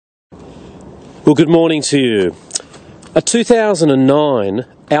Well, good morning to you. A 2009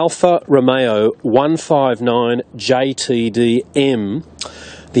 Alfa Romeo 159 JTD-M.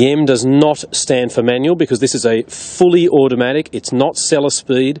 The M does not stand for manual because this is a fully automatic. It's not seller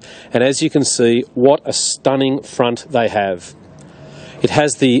speed, and as you can see, what a stunning front they have. It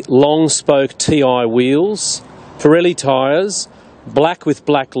has the long spoke TI wheels, Pirelli tyres, black with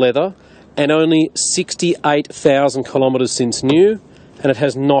black leather, and only 68,000 kilometres since new. And it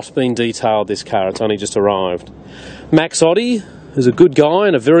has not been detailed, this car. It's only just arrived. Max Oddy is a good guy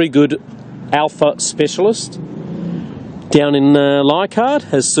and a very good Alfa specialist down in Leichhardt,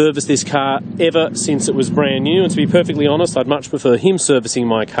 has serviced this car ever since it was brand new. And to be perfectly honest, I'd much prefer him servicing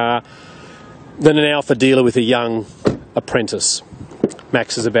my car than an Alfa dealer with a young apprentice.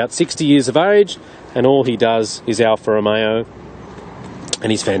 Max is about 60 years of age, and all he does is Alfa Romeo, and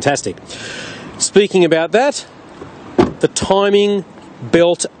he's fantastic. Speaking about that, the timing,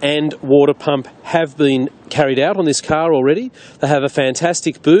 belt and water pump have been carried out on this car already. They have a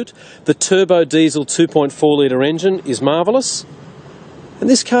fantastic boot. The turbo diesel 2.4 litre engine is marvellous. And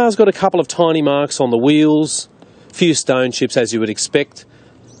this car's got a couple of tiny marks on the wheels, a few stone chips as you would expect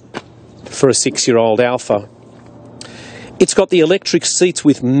for a 6-year-old Alfa. It's got the electric seats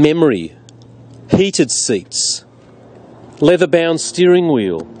with memory, heated seats, leather-bound steering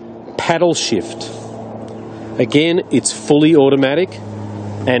wheel, paddle shift. Again, it's fully automatic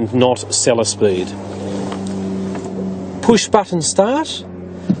and not seller speed. Push button start.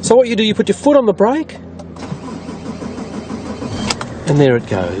 So what you do, you put your foot on the brake and there it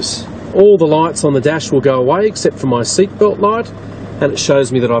goes. All the lights on the dash will go away except for my seatbelt light, and it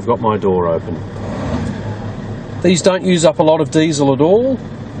shows me that I've got my door open. These don't use up a lot of diesel at all.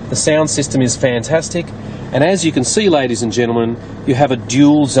 The sound system is fantastic, and as you can see, ladies and gentlemen, you have a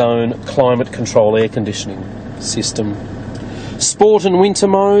dual zone climate control air conditioning system. Sport and winter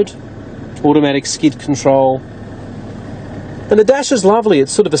mode, automatic skid control. And the dash is lovely.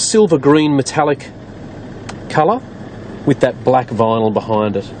 It's sort of a silver green metallic colour with that black vinyl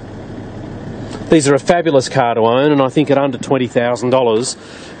behind it. These are a fabulous car to own, and I think at under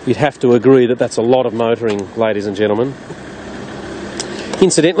 $20,000 you'd have to agree that that's a lot of motoring, ladies and gentlemen.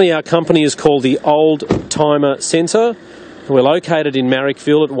 Incidentally, our company is called the Oldtimer Centre. We're located in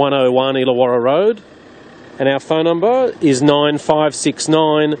Marrickville at 101 Illawarra Road. And our phone number is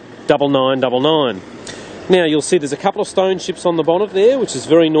 9569 9999. Now you'll see there's a couple of stone chips on the bonnet there, which is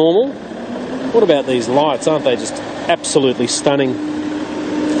very normal. What about these lights? Aren't they just absolutely stunning?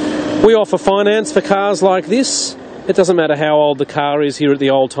 We offer finance for cars like this. It doesn't matter how old the car is here at the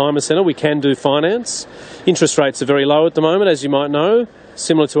Oldtimer Centre, we can do finance. Interest rates are very low at the moment, as you might know,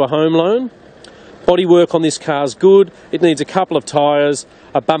 similar to a home loan. Bodywork on this car's good. It needs a couple of tyres,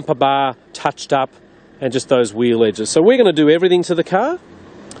 a bumper bar touched up, and just those wheel edges. So we're going to do everything to the car.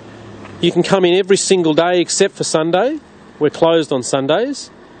 You can come in every single day except for Sunday. We're closed on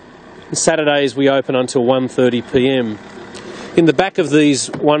Sundays. And Saturdays we open until 1:30 p.m. In the back of these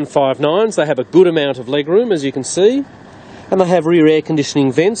 159s they have a good amount of legroom, as you can see, and they have rear air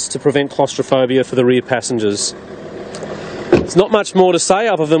conditioning vents to prevent claustrophobia for the rear passengers. There's not much more to say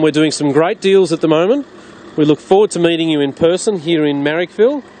other than we're doing some great deals at the moment. We look forward to meeting you in person here in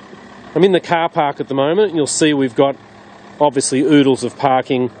Marrickville. I'm in the car park at the moment, and you'll see we've got obviously oodles of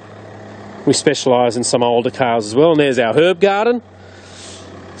parking. We specialise in some older cars as well, and there's our herb garden.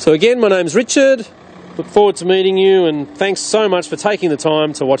 So again, my name's Richard. Look forward to meeting you, and thanks so much for taking the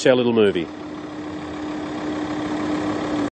time to watch our little movie.